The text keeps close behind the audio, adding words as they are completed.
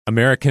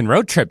American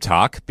Road Trip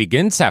Talk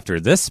begins after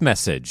this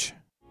message.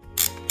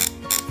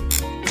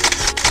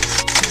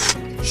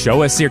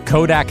 Show us your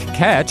Kodak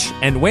catch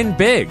and win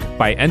big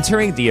by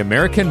entering the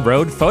American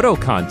Road Photo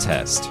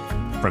Contest.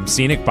 From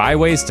scenic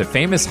byways to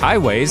famous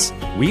highways,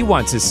 we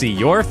want to see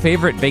your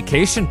favorite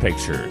vacation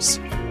pictures.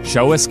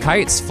 Show us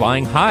kites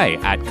flying high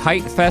at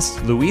Kite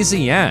Fest,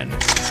 Louisiana.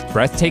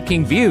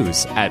 Breathtaking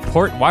views at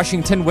Port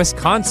Washington,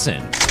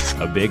 Wisconsin.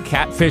 A big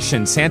catfish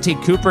in Santee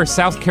Cooper,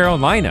 South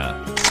Carolina.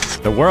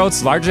 The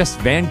world's largest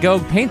Van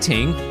Gogh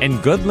painting in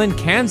Goodland,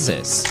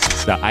 Kansas.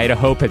 The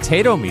Idaho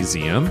Potato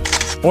Museum.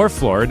 Or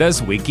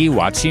Florida's Weeki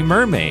Wachee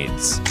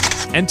mermaids.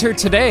 Enter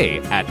today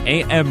at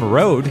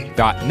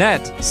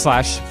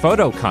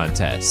amroad.net/photo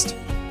contest.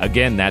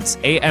 Again, that's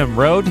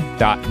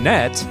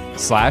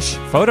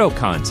amroad.net/photo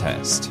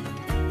contest.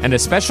 And a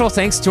special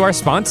thanks to our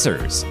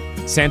sponsors: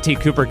 Santee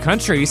Cooper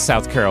Country,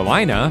 South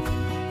Carolina,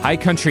 High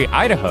Country,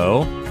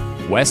 Idaho,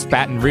 West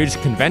Baton Rouge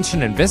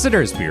Convention and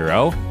Visitors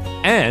Bureau,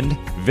 and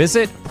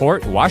Visit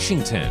Port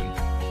Washington.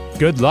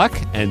 Good luck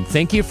and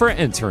thank you for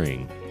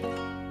entering.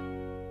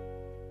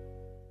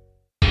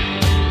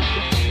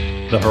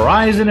 The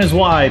horizon is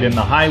wide and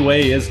the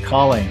highway is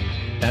calling.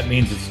 That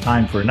means it's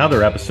time for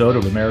another episode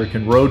of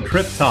American Road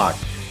Trip Talk.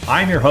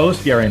 I'm your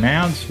host, Gary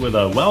Nance, with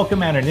a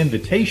welcome and an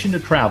invitation to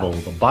travel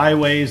the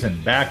byways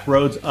and back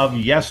roads of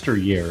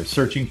yesteryear,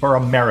 searching for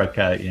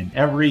America in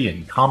every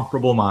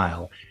incomparable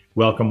mile.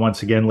 Welcome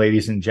once again,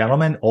 ladies and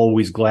gentlemen.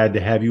 Always glad to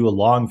have you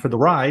along for the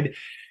ride.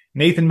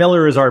 Nathan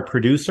Miller is our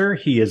producer.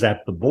 He is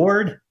at the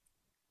board.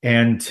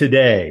 And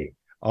today,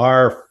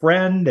 our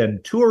friend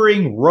and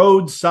touring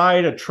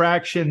roadside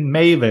attraction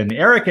maven,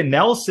 Erika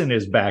Nelson,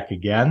 is back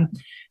again.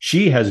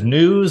 She has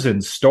news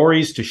and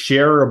stories to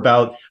share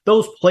about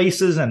those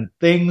places and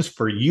things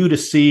for you to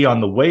see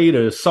on the way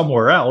to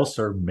somewhere else,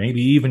 or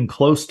maybe even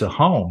close to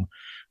home.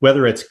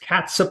 Whether it's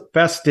Catsup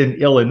Fest in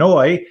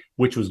Illinois,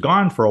 which was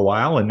gone for a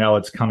while and now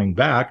it's coming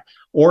back,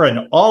 or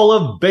an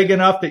olive big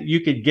enough that you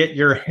could get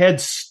your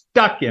head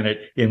stuck in it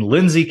in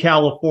Lindsay,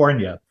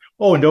 California.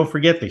 Oh, and don't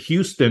forget the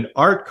Houston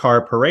Art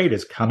Car Parade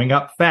is coming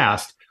up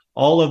fast.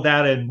 All of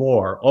that and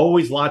more.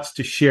 Always lots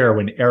to share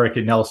when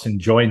Erika Nelson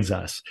joins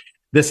us.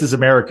 This is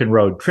American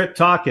Road Trip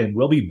Talk, and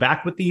we'll be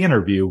back with the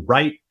interview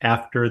right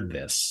after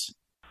this.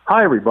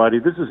 Hi, everybody.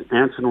 This is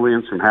Anson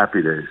Williams from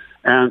Happy Days,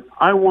 and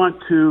I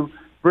want to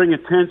bring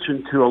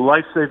attention to a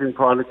life-saving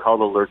product called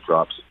Alert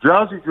Drops.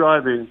 Drowsy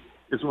driving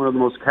is one of the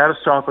most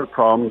catastrophic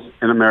problems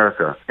in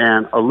America,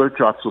 and Alert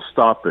Drops will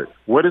stop it.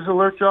 What is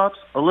Alert Drops?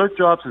 Alert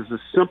Drops is a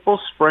simple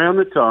spray on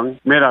the tongue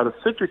made out of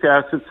citric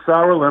acid,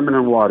 sour lemon,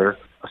 and water.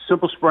 A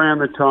simple spray on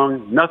the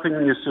tongue, nothing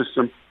in your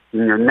system,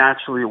 and you're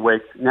naturally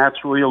awake,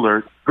 naturally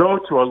alert. Go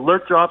to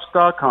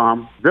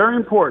alertdrops.com. Very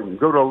important.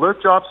 Go to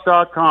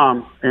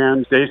alertdrops.com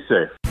and stay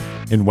safe.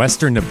 In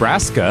western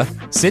Nebraska,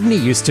 Sidney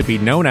used to be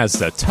known as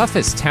the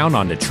toughest town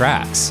on the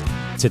tracks.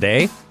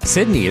 Today,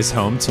 Sidney is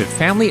home to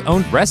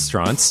family-owned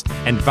restaurants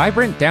and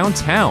vibrant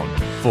downtown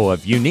full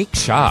of unique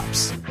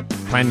shops.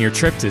 Plan your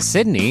trip to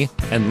Sidney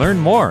and learn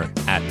more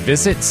at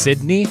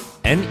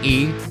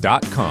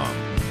visitsydneyne.com.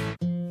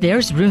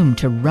 There's room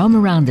to roam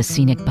around the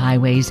scenic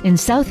byways in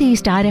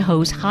southeast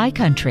Idaho's high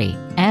country,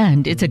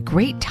 and it's a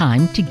great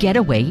time to get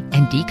away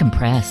and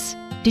decompress.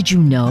 Did you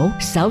know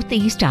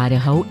southeast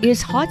Idaho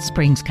is hot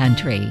springs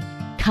country?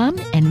 Come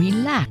and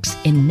relax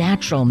in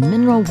natural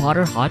mineral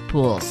water hot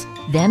pools.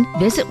 Then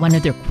visit one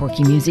of their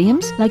quirky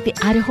museums like the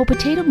Idaho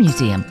Potato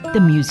Museum, the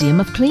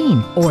Museum of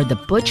Clean, or the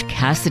Butch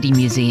Cassidy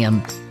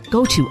Museum.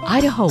 Go to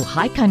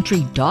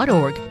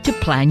idahohighcountry.org to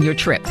plan your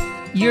trip.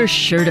 You're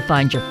sure to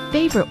find your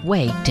favorite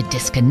way to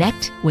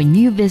disconnect when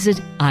you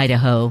visit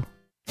Idaho.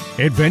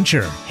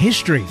 Adventure,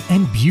 history,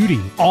 and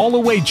beauty all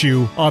await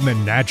you on the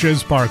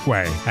Natchez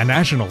Parkway, a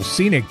national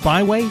scenic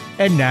byway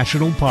and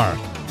national park.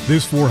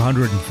 This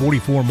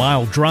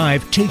 444-mile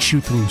drive takes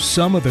you through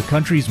some of the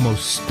country's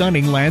most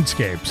stunning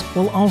landscapes,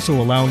 while also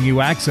allowing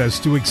you access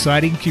to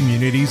exciting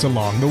communities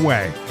along the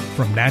way.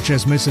 From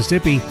Natchez,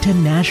 Mississippi to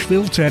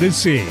Nashville,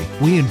 Tennessee,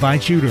 we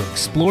invite you to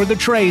explore the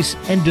Trace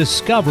and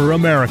discover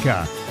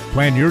America.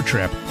 Plan your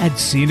trip at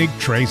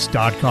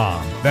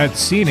scenictrace.com.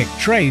 That's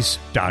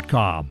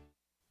scenictrace.com.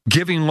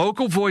 Giving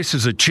local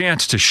voices a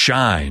chance to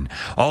shine.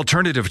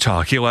 Alternative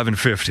Talk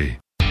 1150.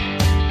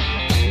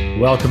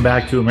 Welcome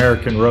back to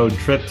American Road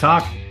Trip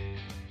Talk.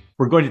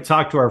 We're going to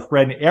talk to our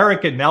friend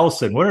Erika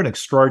Nelson. What an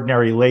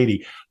extraordinary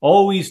lady.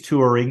 Always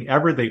touring,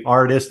 ever the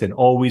artist, and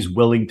always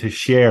willing to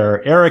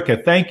share. Erika,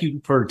 thank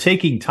you for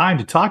taking time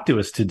to talk to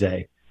us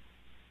today.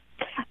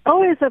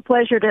 Always a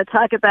pleasure to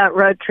talk about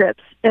road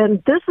trips.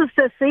 And this is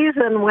the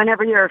season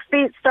whenever your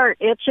feet start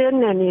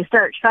itching and you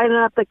start shining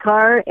up the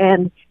car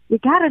and you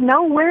got to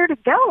know where to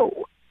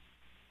go.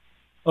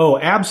 Oh,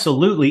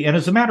 absolutely. And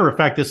as a matter of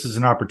fact, this is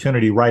an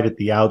opportunity right at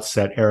the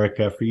outset,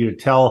 Erika, for you to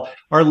tell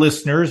our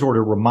listeners or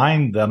to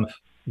remind them,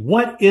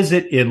 what is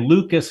it in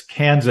Lucas,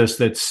 Kansas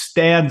that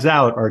stands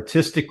out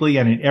artistically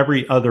and in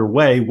every other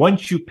way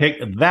once you pick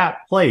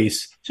that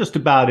place just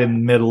about in the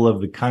middle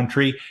of the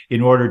country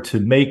in order to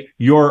make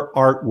your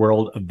art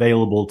world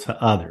available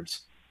to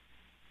others?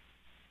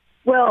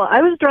 Well,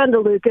 I was drawn to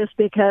Lucas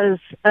because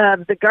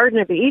of the Garden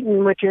of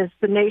Eden, which is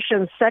the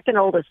nation's second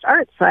oldest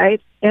art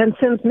site. And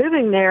since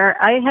moving there,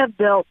 I have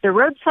built the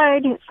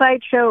Roadside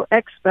Sideshow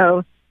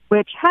Expo,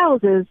 which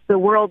houses the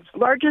world's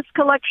largest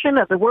collection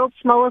of the world's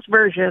smallest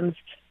versions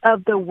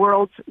of the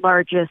world's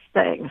largest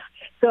things.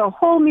 So a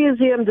whole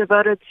museum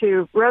devoted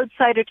to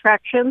roadside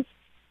attractions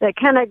that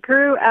kind of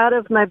grew out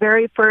of my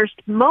very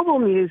first mobile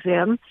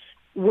museum,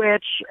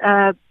 which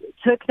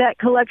took that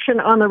collection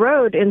on the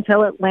road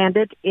until it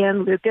landed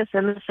in Lucas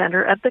in the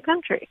center of the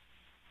country.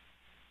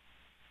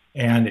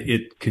 And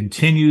it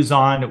continues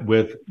on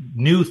with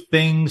new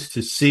things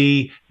to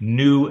see,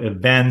 new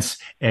events,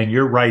 and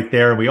you're right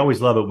there. We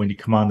always love it when you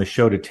come on the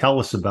show to tell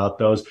us about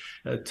those.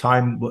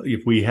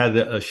 If we had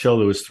a show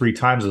that was 3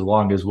 times as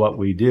long as what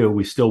we do,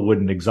 we still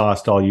wouldn't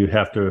exhaust all you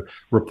have to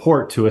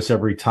report to us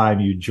every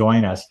time you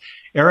join us.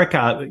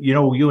 Erika,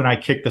 you and I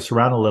kicked this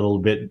around a little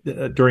bit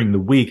during the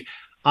week.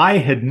 I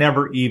had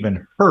never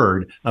even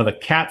heard of a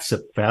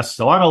Catsup Fest,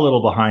 so I'm a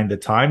little behind the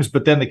times.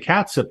 But then the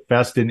Catsup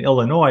Fest in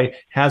Illinois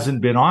hasn't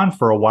been on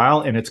for a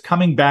while, and it's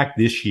coming back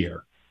this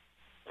year.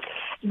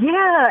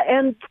 Yeah,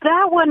 and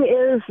that one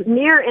is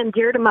near and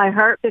dear to my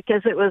heart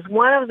because it was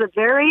one of the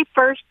very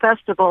first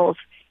festivals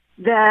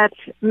that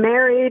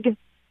married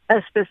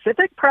a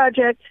specific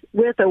project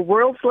with a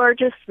world's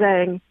largest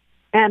thing.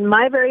 And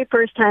my very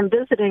first time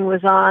visiting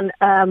was on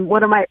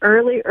one of my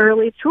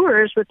early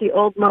tours with the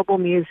Old Mobile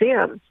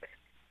Museum.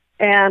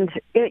 And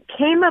it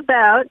came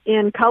about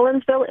in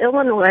Collinsville,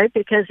 Illinois,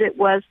 because it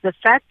was the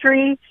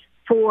factory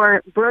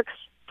for Brooks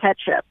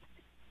Ketchup.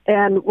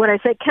 And when I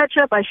say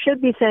ketchup, I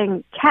should be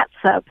saying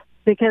catsup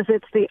because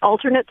it's the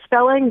alternate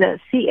spelling, the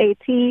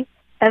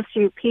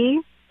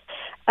C-A-T-S-U-P.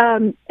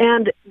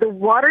 And the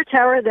water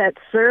tower that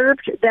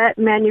served that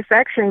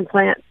manufacturing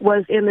plant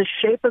was in the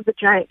shape of the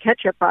giant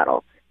ketchup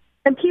bottle.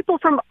 And people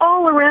from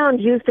all around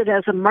used it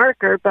as a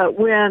marker, but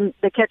when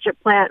the ketchup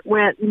plant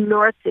went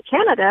north to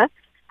Canada,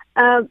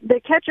 the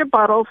ketchup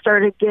bottle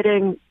started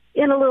getting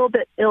in a little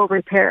bit ill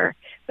repair.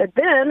 But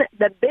then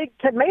the big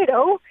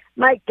tomato,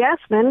 Mike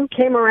Gassman,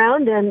 came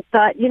around and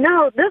thought,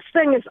 this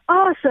thing is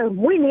awesome.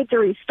 We need to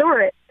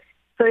restore it.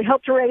 So he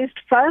helped raise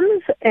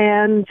funds,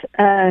 and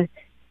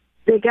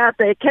they got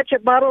the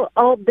ketchup bottle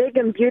all big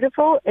and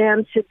beautiful.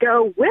 And to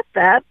go with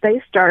that,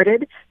 they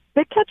started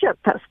the Ketchup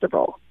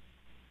Festival.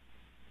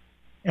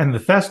 And the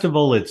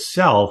festival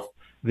itself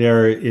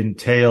there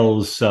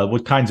entails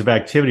what kinds of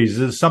activities?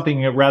 Is it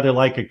something rather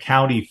like a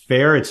county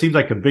fair? It seems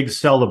like a big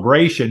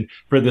celebration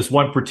for this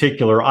one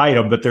particular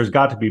item, but there's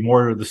got to be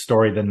more to the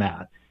story than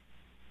that.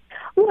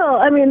 Well,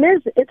 I mean,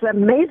 it's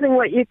amazing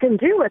what you can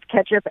do with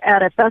ketchup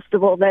at a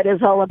festival that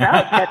is all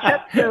about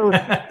ketchup. So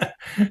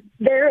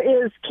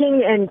there is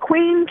king and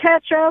queen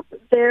ketchup.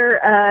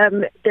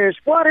 There's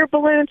water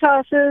balloon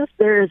tosses.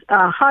 There's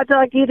a hot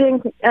dog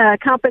eating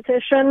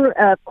competition,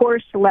 of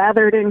course,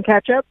 lathered in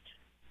ketchup.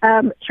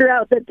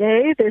 Throughout the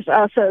day, there's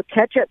also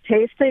ketchup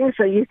tasting,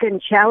 so you can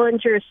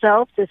challenge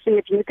yourself to see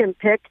if you can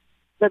pick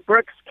the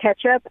Brooks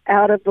ketchup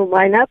out of the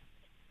lineup.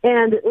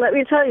 And let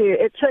me tell you,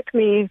 it took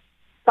me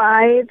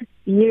 5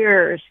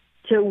 years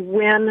to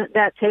win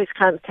that taste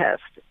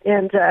contest.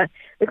 And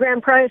the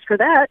grand prize for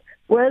that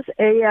was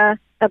a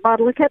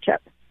bottle of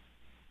ketchup.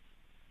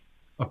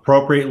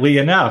 Appropriately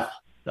enough.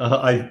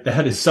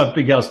 That is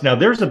something else. Now,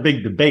 there's a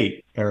big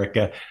debate,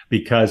 Erika,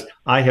 because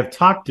I have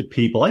talked to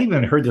people. I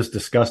even heard this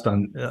discussed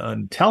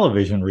on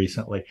television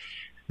recently,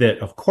 that,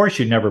 of course,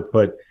 you never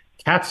put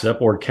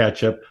catsup or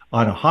ketchup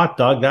on a hot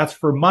dog. That's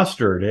for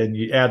mustard, and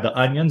you add the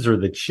onions or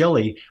the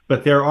chili.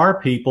 But there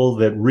are people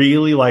that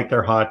really like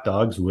their hot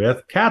dogs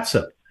with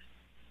catsup.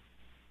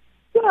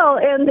 Well,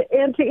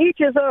 and to each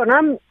his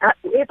own.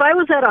 If I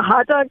was at a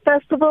hot dog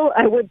festival,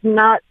 I would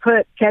not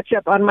put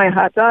ketchup on my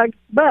hot dog,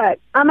 but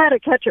I'm at a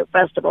ketchup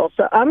festival,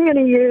 so I'm going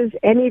to use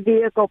any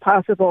vehicle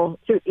possible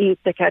to eat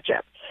the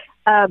ketchup.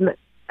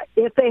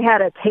 If they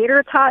had a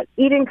tater tot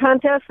eating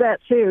contest,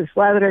 that too,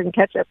 slathered in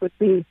ketchup would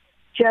be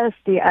just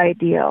the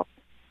ideal.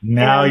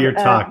 Now you're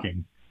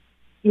talking.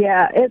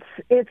 Yeah,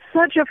 it's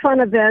such a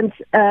fun event,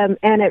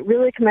 and it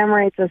really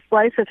commemorates a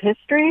slice of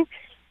history,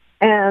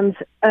 and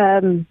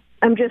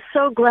I'm just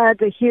so glad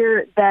to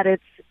hear that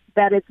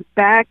it's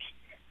back.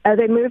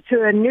 They moved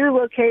to a new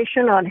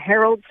location on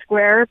Herald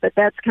Square, but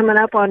that's coming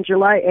up on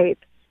July 8th.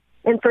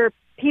 And for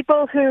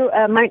people who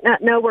might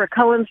not know where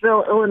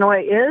Collinsville,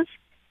 Illinois is,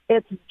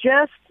 it's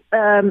just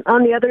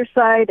on the other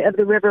side of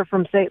the river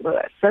from St.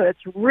 Louis. So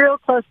it's real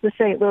close to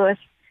St. Louis.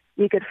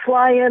 You could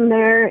fly in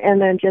there and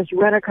then just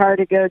rent a car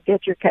to go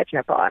get your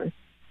ketchup on.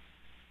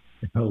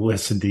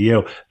 Listen to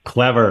you.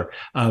 Clever.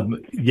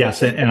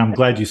 Yes, and I'm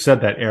glad you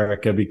said that,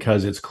 Erika,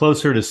 because it's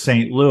closer to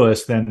St.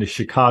 Louis than to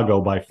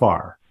Chicago by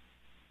far.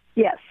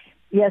 Yes,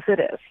 it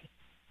is.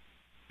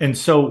 And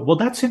so, well,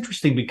 that's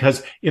interesting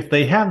because if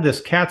they have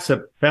this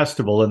Catsup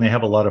Festival and they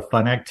have a lot of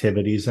fun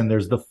activities and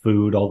there's the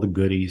food, all the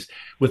goodies,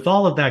 with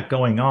all of that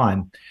going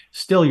on,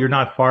 still you're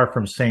not far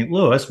from St.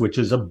 Louis, which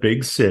is a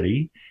big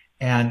city.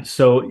 And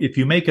so if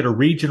you make it a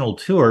regional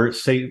tour,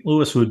 St.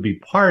 Louis would be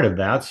part of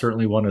that,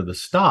 certainly one of the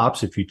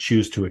stops if you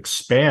choose to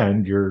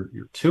expand your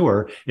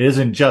tour. It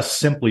isn't just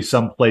simply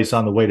someplace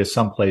on the way to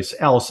someplace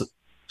else,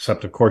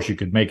 except, of course, you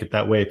could make it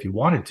that way if you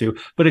wanted to.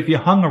 But if you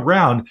hung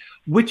around,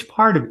 which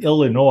part of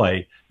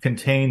Illinois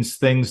contains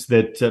things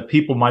that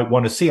people might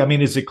want to see? I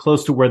mean, is it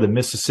close to where the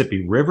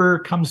Mississippi River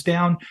comes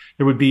down?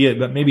 There would be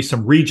maybe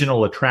some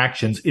regional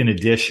attractions in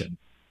addition.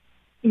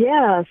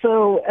 Yeah,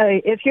 so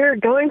if you're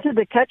going to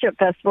the Ketchup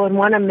Festival and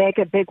want to make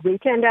a big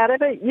weekend out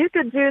of it, you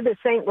could do the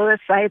St. Louis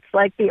sites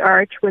like the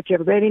Arch, which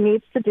everybody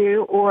needs to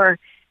do, or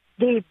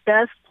the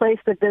best place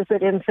to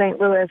visit in St.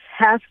 Louis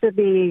has to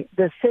be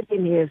the City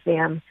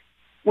Museum,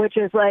 which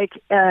is like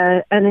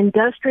an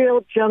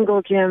industrial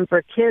jungle gym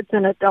for kids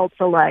and adults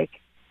alike.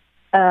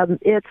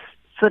 It's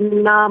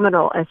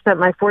phenomenal. I spent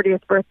my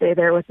 40th birthday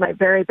there with my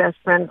very best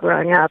friend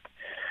growing up.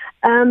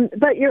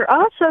 But you're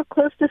also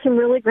close to some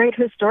really great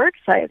historic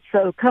sites.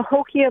 So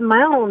Cahokia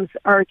Mounds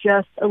are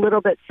just a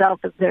little bit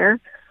south of there.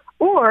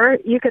 Or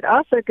you could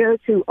also go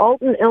to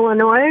Alton,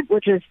 Illinois,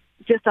 which is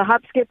just a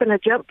hop, skip, and a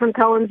jump from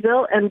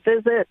Collinsville, and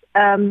visit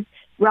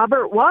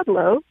Robert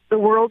Wadlow, the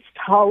world's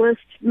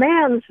tallest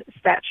man's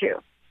statue.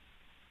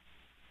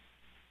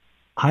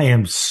 I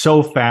am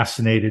so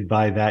fascinated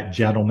by that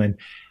gentleman.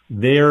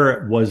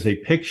 There was a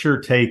picture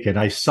taken.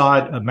 I saw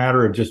it a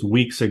matter of just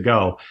weeks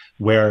ago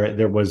where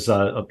there was,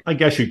 I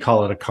guess you'd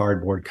call it a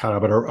cardboard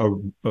cutout, but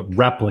a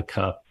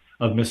replica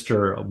of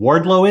Mr.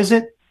 Wardlow, is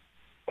it?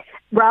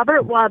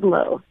 Robert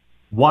Wadlow.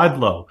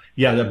 Wadlow.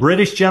 Yeah, the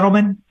British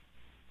gentleman.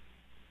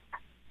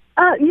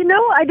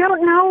 I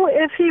don't know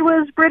if he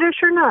was British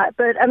or not,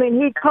 but I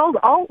mean, he called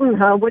Alton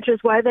home, which is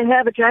why they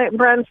have a giant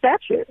bronze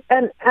statue.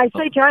 And I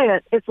say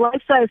giant, it's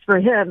life size for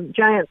him,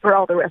 giant for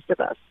all the rest of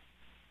us.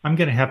 I'm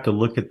going to have to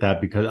look at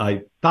that because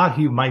I thought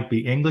he might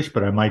be English,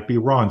 but I might be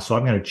wrong. So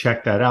I'm going to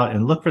check that out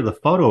and look for the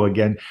photo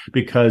again,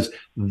 because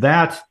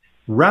that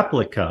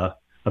replica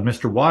of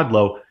Mr.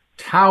 Wadlow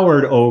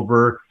towered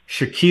over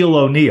Shaquille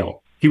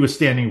O'Neal. He was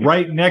standing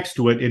right next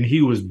to it, and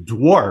he was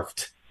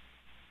dwarfed.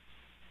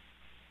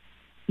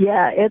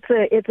 Yeah,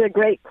 it's a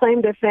great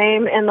claim to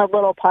fame, and the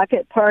little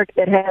pocket park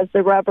that has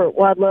the Robert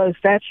Wadlow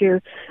statue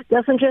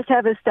doesn't just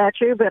have his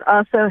statue, but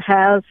also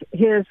has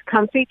his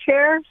comfy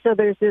chair. So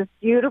there's this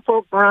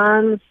beautiful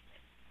bronze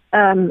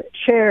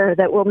chair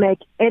that will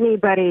make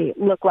anybody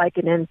look like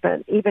an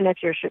infant, even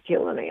if you're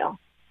Shaquille O'Neal.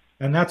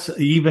 And that's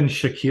even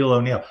Shaquille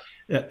O'Neal.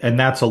 And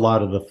that's a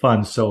lot of the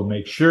fun. So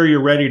make sure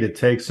you're ready to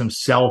take some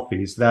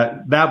selfies.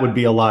 That would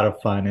be a lot of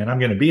fun. And I'm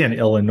going to be in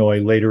Illinois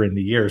later in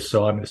the year,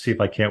 so I'm going to see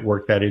if I can't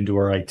work that into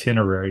our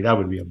itinerary. That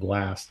would be a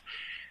blast.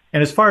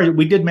 And as far as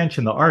we did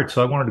mention the art,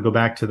 so I wanted to go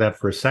back to that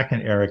for a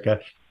second, Erika.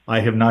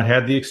 I have not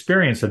had the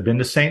experience. I've been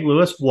to St.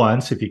 Louis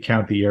once, if you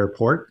count the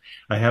airport.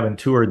 I haven't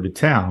toured the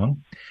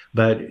town.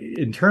 But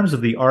in terms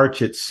of the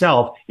arch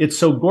itself, it's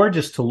so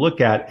gorgeous to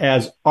look at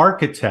as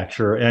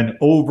architecture and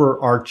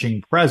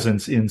overarching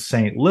presence in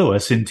St.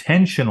 Louis,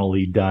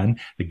 intentionally done,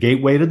 the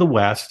gateway to the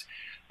west.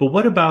 But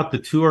what about the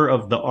tour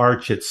of the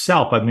arch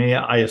itself? I mean,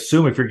 I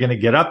assume if you're going to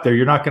get up there,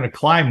 you're not going to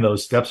climb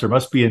those steps. There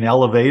must be an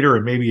elevator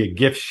and maybe a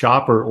gift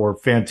shop or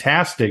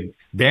fantastic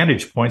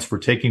vantage points for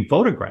taking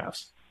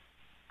photographs.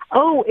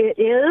 Oh, it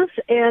is,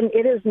 and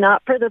it is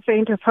not for the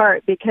faint of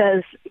heart,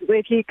 because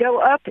if you go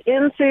up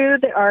into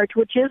the Arch,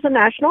 which is a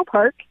national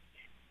park,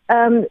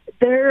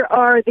 there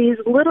are these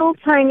little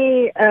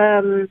tiny,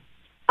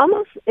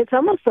 it's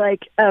almost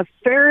like a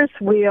Ferris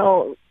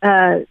wheel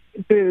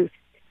booth,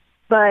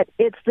 but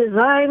it's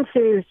designed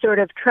to sort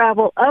of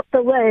travel up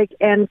the lake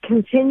and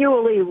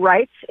continually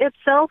rights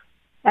itself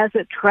as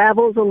it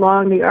travels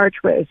along the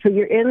archway. So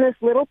you're in this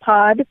little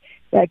pod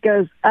that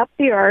goes up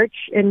the arch,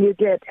 and you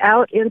get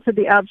out into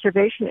the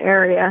observation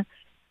area.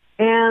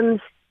 And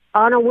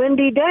on a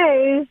windy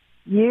day,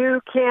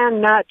 you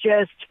can not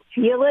just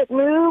feel it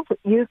move,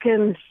 you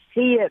can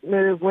see it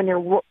move when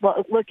you're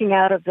looking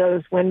out of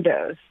those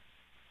windows.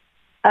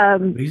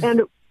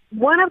 And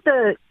one of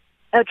the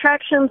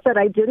attractions that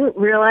I didn't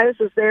realize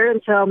was there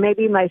until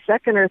maybe my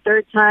second or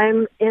third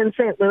time in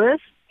St. Louis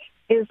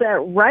is that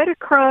right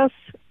across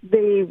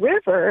the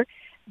river,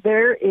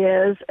 there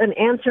is an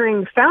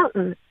answering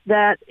fountain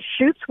that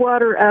shoots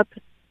water up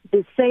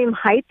the same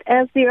height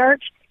as the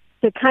arch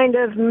to kind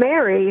of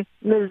marry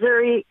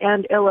Missouri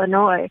and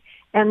Illinois.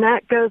 And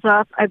that goes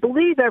off, I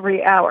believe,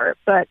 every hour.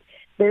 But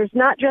there's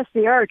not just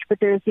the arch, but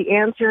there's the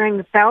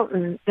answering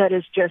fountain that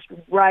is just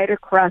right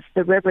across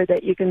the river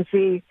that you can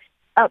see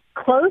up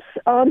close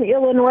on the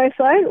Illinois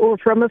side or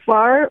from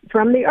afar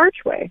from the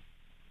archway.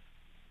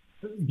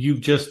 You've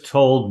just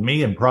told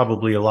me and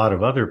probably a lot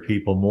of other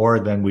people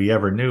more than we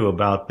ever knew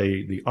about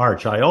the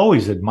arch. I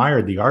always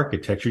admired the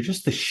architecture,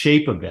 just the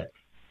shape of it,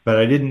 but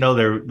I didn't know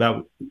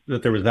that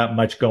there was that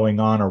much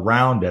going on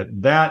around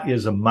it. That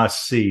is a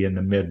must-see in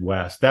the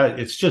Midwest. That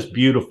it's just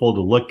beautiful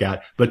to look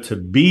at, but to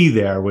be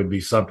there would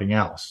be something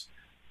else.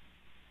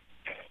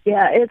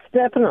 Yeah, it's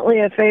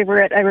definitely a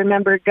favorite. I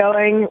remember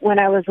going when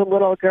I was a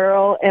little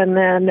girl, and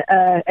then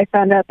I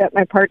found out that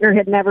my partner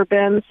had never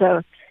been,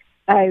 so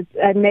I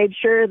made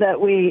sure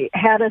that we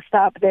had a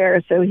stop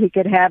there so he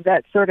could have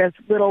that sort of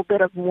little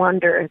bit of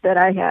wonder that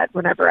I had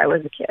whenever I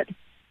was a kid.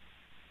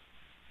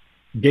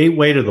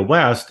 Gateway to the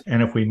West,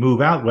 and if we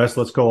move out west,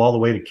 let's go all the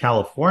way to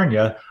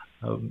California.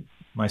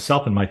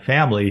 Myself and my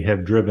family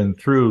have driven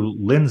through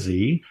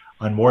Lindsay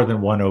on more than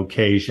one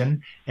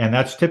occasion, and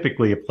that's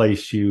typically a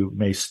place you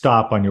may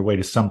stop on your way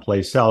to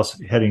someplace else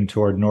heading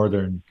toward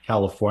Northern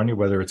California,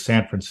 whether it's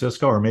San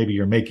Francisco or maybe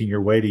you're making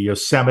your way to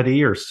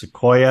Yosemite or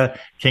Sequoia,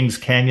 Kings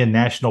Canyon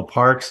National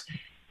Parks.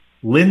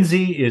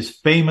 Lindsay is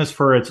famous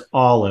for its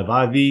olive.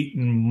 I've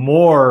eaten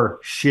more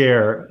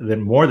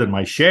than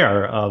my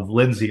share of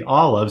Lindsay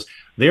olives.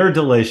 They're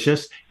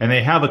delicious, and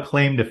they have a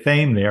claim to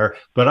fame there.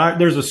 But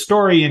there's a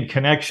story in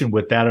connection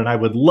with that, and I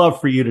would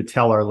love for you to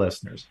tell our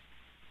listeners.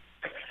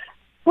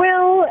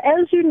 Well,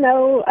 as you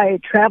know, I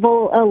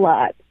travel a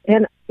lot.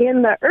 And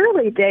in the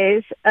early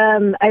days,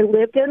 I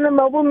lived in the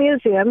mobile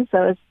museum,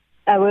 so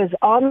I was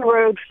on the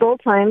road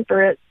full-time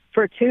for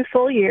 2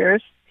 full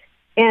years.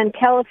 And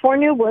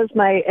California was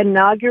my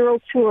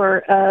inaugural tour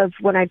of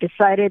when I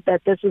decided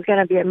that this was going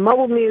to be a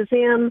mobile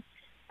museum.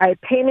 I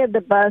painted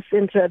the bus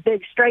into a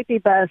big stripy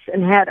bus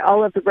and had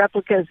all of the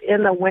replicas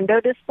in the window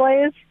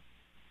displays.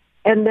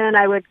 And then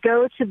I would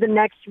go to the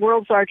next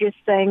world's largest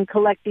thing,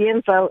 collect the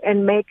info,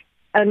 and make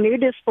a new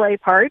display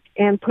part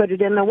and put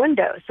it in the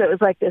window. So it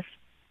was like this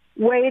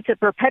way to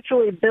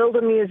perpetually build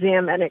a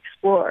museum and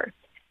explore.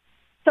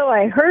 So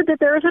I heard that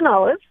there was an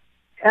olive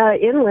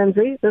in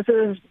Lindsay. This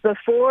is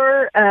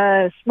before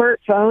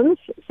smartphones,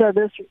 so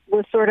this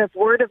was sort of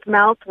word of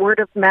mouth,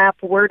 word of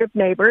map, word of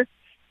neighbor.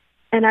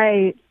 And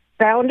I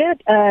found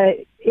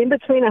it in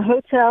between a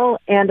hotel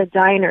and a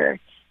diner.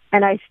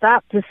 And I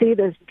stopped to see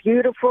this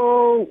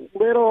beautiful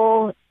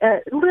little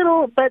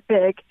but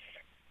big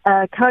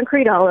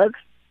concrete olive.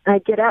 I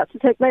get out to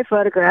take my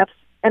photographs,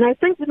 and I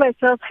think to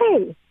myself,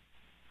 hey,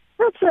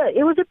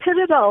 it was a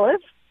pitted olive.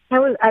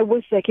 I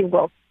was thinking,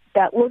 well,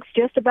 that looks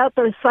just about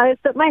the size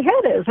that my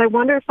head is. I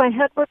wonder if my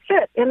head would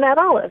fit in that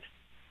olive.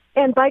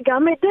 And by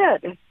gum, it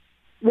did.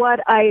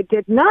 What I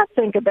did not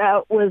think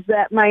about was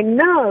that my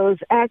nose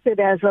acted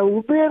as a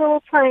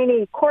little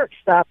tiny cork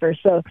stopper.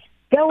 So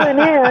going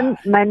in,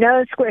 my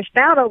nose squished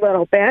out a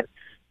little bit,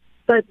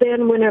 but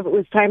then whenever it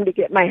was time to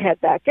get my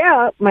head back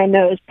out, my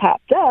nose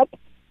popped up,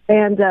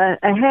 and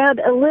I had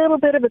a little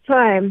bit of a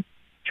time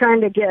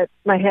trying to get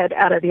my head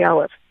out of the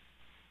olive.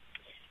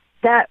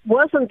 That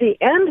wasn't the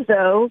end,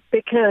 though,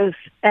 because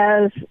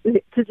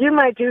to do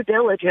my due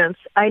diligence,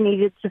 I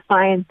needed to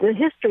find the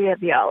history of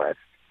the olive.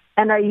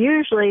 And I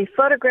usually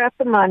photograph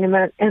the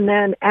monument and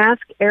then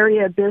ask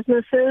area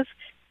businesses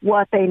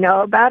what they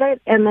know about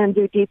it and then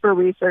do deeper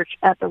research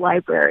at the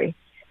library.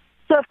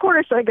 So, of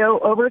course, I go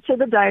over to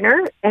the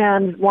diner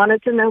and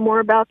wanted to know more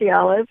about the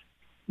olive,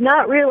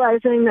 not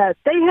realizing that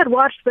they had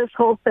watched this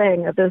whole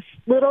thing of this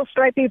little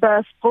stripy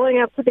bus pulling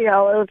up to the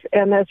olive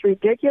and this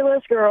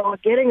ridiculous girl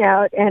getting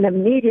out and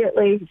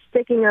immediately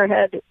sticking her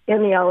head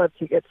in the olive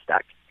to get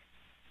stuck.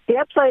 The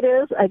upside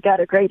is I got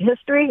a great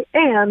history,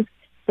 and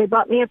they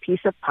bought me a piece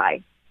of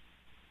pie.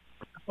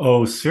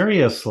 Oh,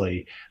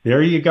 seriously.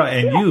 There you go.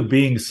 And you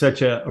being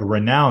such a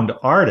renowned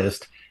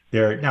artist,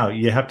 now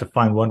you have to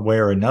find one way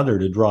or another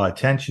to draw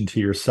attention to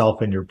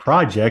yourself and your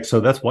project. So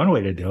that's one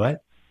way to do it.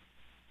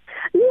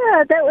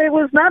 Yeah, it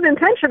was not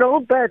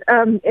intentional, but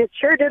it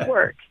sure did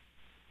work.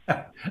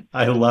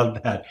 I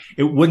love that.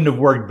 It wouldn't have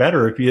worked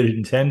better if you had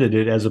intended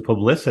it as a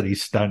publicity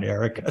stunt,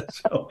 Erika.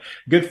 So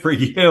good for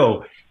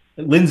you.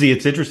 Lindsay,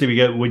 it's interesting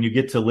because when you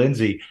get to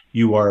Lindsay,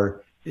 you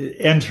are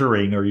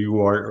entering or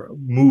you are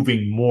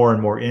moving more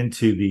and more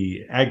into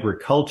the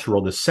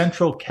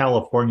Central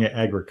California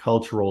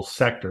agricultural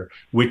sector,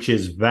 which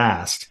is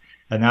vast.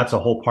 And that's a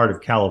whole part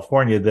of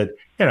California that,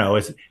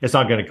 it's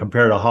not going to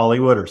compare to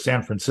Hollywood or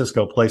San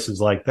Francisco, places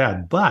like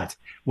that. But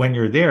when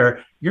you're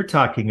there, you're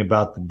talking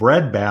about the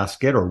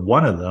breadbasket, or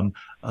one of them,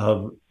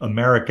 of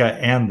America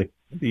and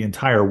the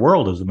entire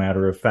world, as a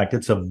matter of fact.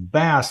 It's a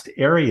vast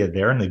area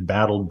there, and they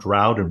battled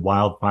drought and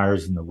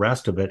wildfires and the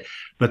rest of it.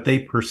 But they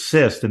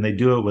persist, and they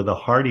do it with a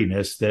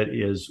hardiness that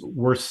is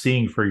worth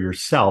seeing for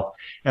yourself.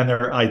 And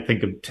I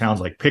think of towns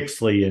like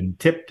Pixley and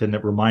Tipton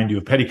that remind you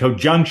of Petticoat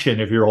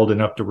Junction, if you're old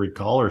enough to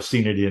recall or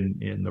seen it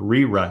in the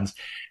reruns.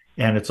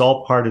 And it's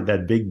all part of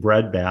that big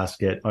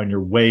breadbasket on your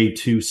way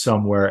to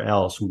somewhere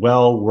else.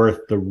 Well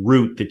worth the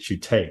route that you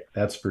take,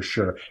 that's for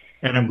sure.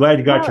 And I'm glad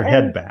you got your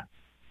head back.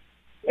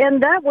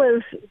 And that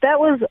was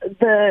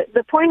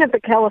the point of the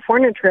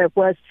California trip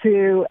was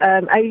to,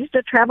 I used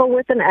to travel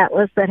with an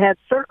atlas that had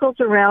circles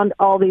around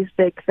all these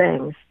big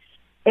things.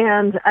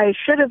 And I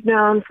should have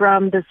known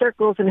from the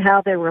circles and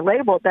how they were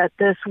labeled that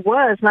this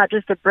was not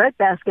just a bread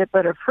basket,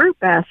 but a fruit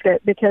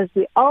basket, because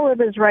the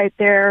olive is right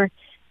there,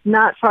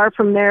 not far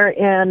from there.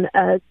 And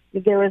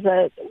there was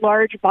a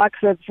large box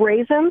of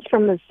raisins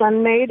from the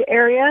Sun-Made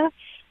area.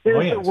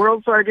 There's the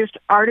world's largest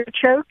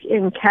artichoke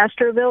in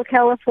Castroville,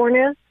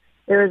 California.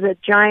 There's a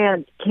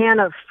giant can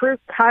of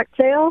fruit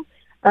cocktail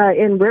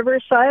in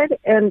Riverside,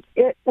 and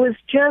it was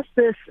just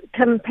this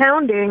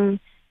compounding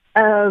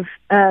of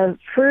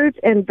fruit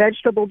and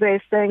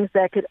vegetable-based things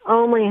that could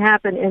only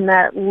happen in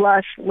that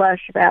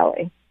lush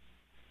valley.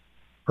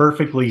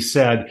 Perfectly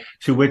said,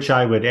 to which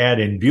I would add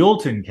in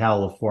Buellton,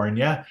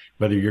 California,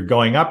 whether you're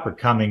going up or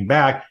coming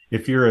back,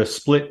 if you're a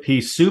split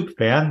pea soup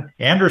fan,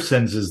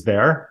 Anderson's is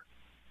there.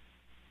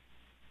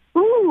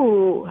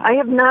 Ooh, I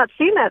have not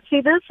seen that.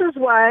 See, this is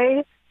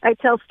why I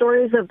tell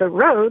stories of the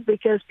road,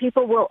 because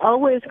people will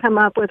always come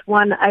up with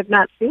one I've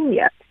not seen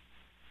yet.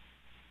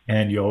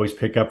 And you always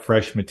pick up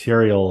fresh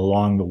material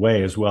along the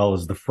way, as well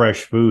as the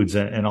fresh foods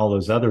and all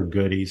those other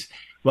goodies.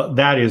 Well,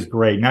 that is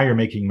great. Now you're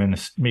making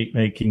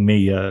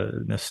me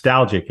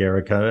nostalgic,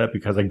 Erika,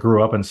 because I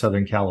grew up in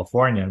Southern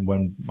California. And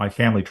when my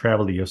family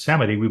traveled to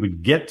Yosemite, we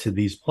would get to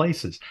these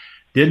places.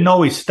 Didn't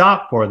always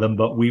stop for them,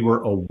 but we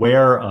were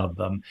aware of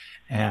them.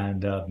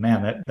 And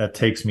man, that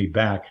takes me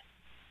back.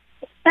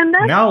 And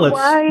that's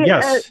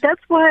yes.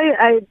 That's why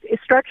I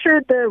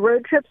structured the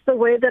road trips the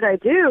way that I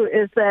do,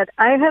 is that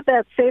I had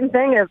that same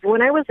thing of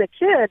when I was a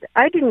kid,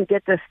 I didn't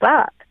get to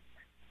stop.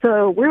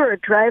 So we were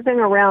driving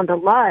around a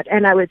lot,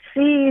 and I would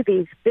see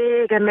these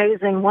big,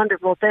 amazing,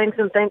 wonderful things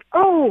and think,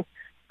 oh,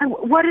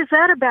 what is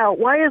that about?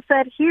 Why is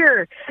that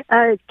here?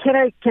 Can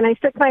I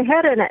stick my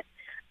head in it?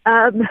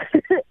 And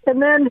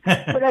then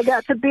when I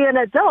got to be an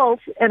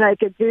adult and I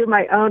could do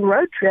my own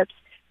road trips,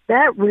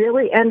 that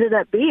really ended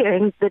up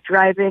being the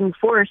driving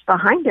force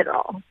behind it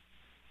all.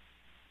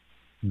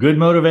 Good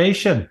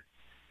motivation.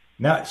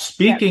 Now,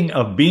 speaking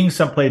of being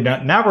someplace,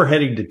 now we're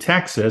heading to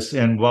Texas,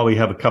 and while we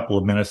have a couple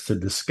of minutes to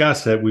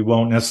discuss it, we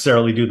won't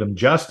necessarily do them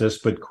justice,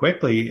 but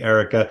quickly,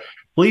 Erika,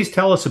 please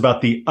tell us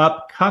about the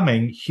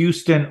upcoming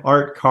Houston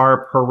Art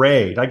Car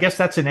Parade. I guess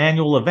that's an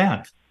annual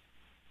event.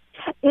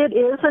 It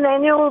is an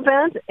annual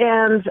event,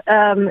 and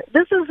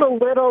this is a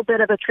little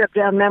bit of a trip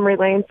down memory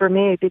lane for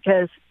me,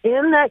 because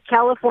in that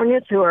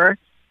California tour,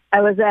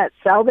 I was at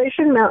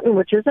Salvation Mountain,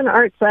 which is an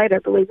art site. I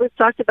believe we've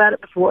talked about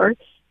it before.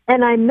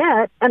 And I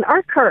met an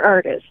art car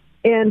artist,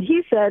 and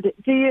he said,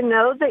 do you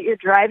know that you're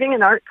driving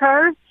an art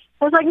car?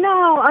 I was like,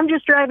 no, I'm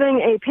just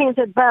driving a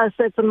painted bus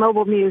that's a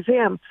mobile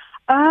museum.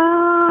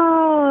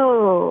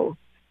 Oh,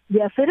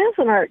 yes, it is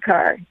an art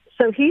car.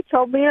 So he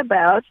told me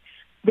about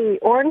the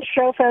Orange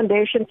Show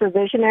Foundation for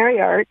Visionary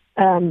Art,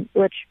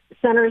 which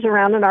centers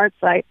around an art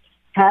site,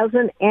 has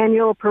an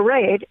annual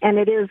parade, and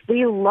it is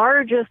the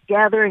largest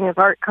gathering of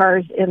art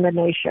cars in the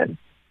nation.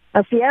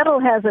 Seattle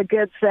has a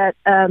good set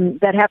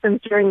that happens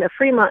during the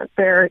Fremont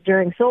Fair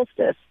during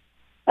solstice.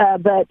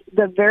 But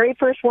the very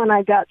first one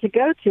I got to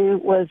go to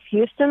was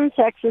Houston,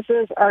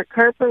 Texas's Art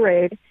Car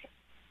Parade.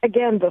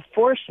 Again,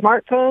 before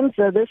smartphones,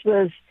 so this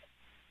was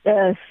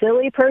a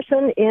silly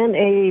person in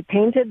a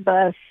painted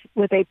bus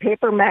with a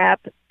paper map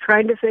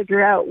trying to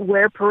figure out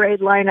where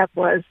parade lineup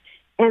was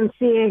and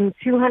seeing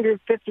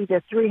 250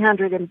 to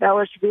 300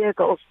 embellished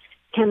vehicles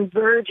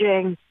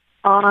converging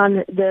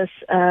on this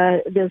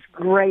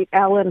great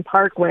Allen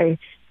Parkway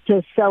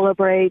to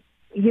celebrate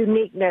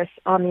uniqueness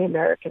on the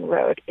American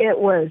road. It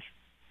was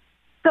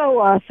so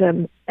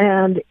awesome,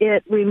 and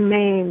it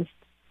remains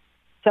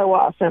so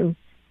awesome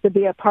to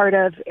be a part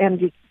of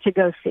and to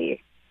go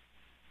see.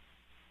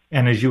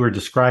 And as you were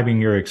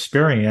describing your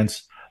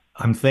experience,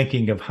 I'm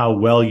thinking of how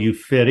well you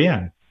fit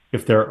in.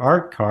 If they're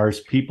art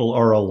cars, people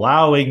are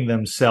allowing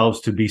themselves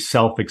to be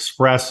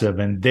self-expressive,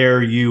 and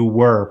there you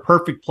were.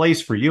 Perfect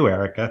place for you,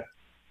 Erika.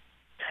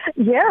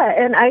 Yeah,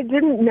 and I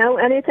didn't know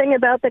anything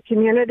about the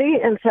community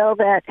until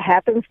that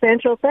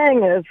happenstantial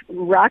thing of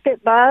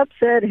Rocket Bob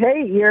said,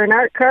 hey, you're an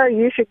art car,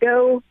 you should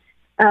go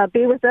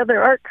be with other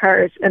art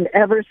cars. And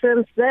ever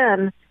since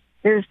then,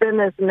 there's been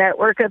this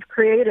network of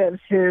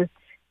creatives who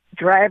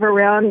drive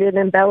around in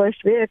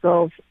embellished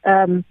vehicles.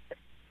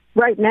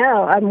 Right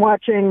now, I'm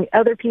watching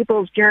other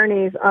people's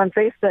journeys on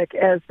Facebook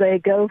as they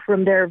go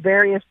from their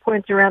various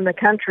points around the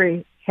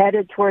country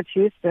headed towards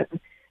Houston.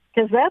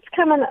 Because that's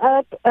coming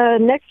up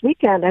next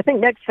weekend. I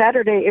think next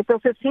Saturday, April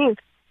 15th,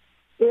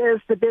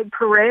 is the big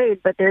parade,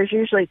 but there's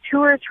usually 2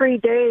 or 3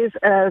 days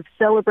of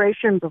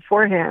celebration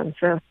beforehand.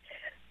 So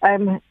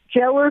I'm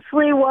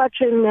jealously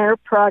watching their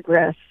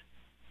progress.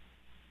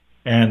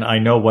 And I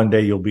know one day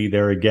you'll be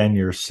there again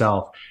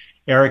yourself.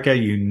 Erika,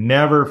 you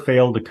never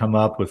fail to come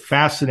up with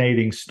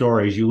fascinating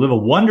stories. You live a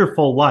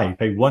wonderful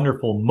life, a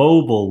wonderful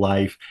mobile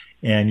life,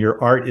 and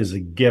your art is a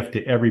gift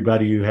to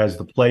everybody who has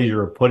the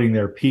pleasure of putting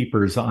their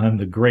peepers on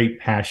the great,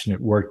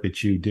 passionate work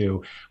that you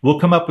do. We'll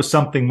come up with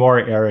something more,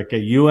 Erika.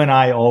 You and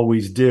I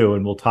always do,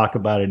 and we'll talk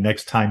about it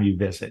next time you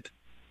visit.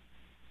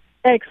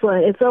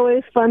 Excellent. It's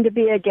always fun to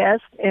be a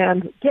guest,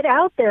 and get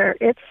out there.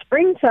 It's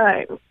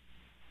springtime.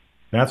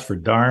 That's for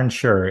darn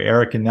sure.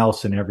 Erika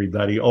Nelson,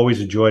 everybody. Always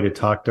a joy to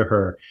talk to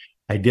her.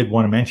 I did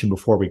want to mention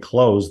before we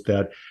close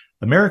that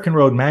American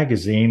Road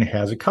Magazine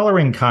has a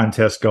coloring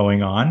contest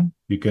going on.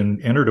 You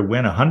can enter to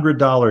win a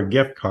 $100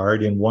 gift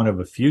card in one of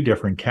a few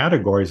different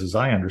categories, as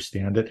I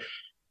understand it,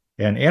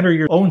 and enter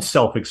your own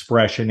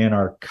self-expression in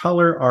our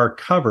Color Our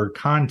Cover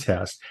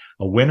contest.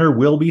 A winner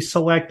will be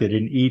selected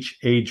in each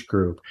age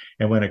group.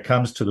 And when it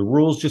comes to the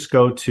rules, just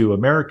go to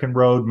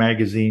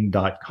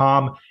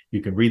AmericanRoadMagazine.com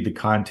You can read the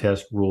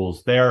contest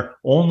rules there.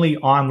 Only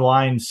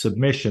online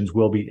submissions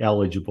will be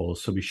eligible.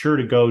 So be sure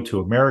to go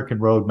to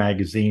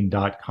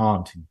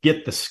AmericanRoadMagazine.com to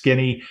get the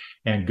skinny,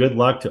 and good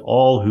luck to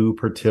all who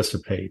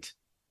participate.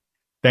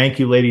 Thank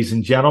you, ladies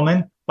and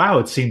gentlemen. Wow,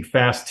 it seemed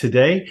fast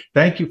today.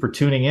 Thank you for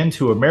tuning in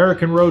to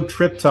American Road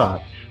Trip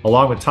Talk.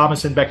 Along with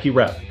Thomas and Becky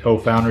Rep,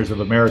 co-founders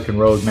of American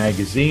Road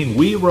Magazine,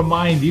 we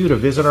remind you to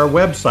visit our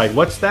website.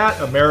 What's that?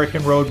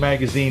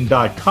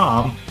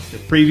 AmericanRoadMagazine.com to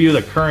preview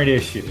the current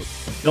issue.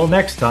 Until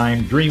next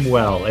time, dream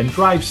well and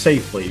drive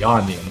safely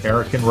on the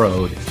American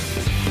road.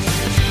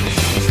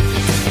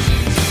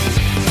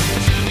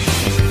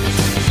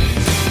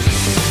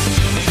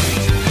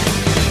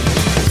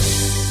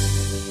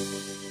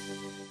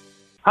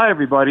 Hi,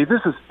 everybody. This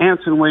is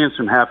Anson Williams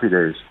from Happy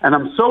Days, and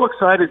I'm so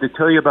excited to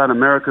tell you about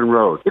American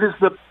Road. It is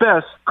the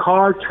best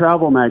car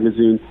travel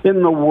magazine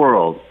in the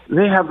world.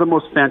 They have the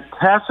most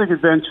fantastic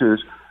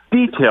adventures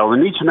detailed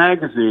in each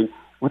magazine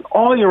with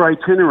all your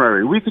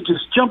itinerary. We could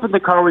just jump in the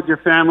car with your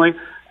family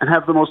and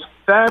have the most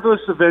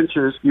fabulous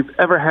adventures you've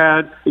ever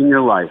had in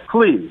your life.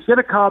 Please get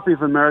a copy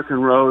of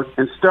American Road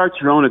and start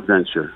your own adventure.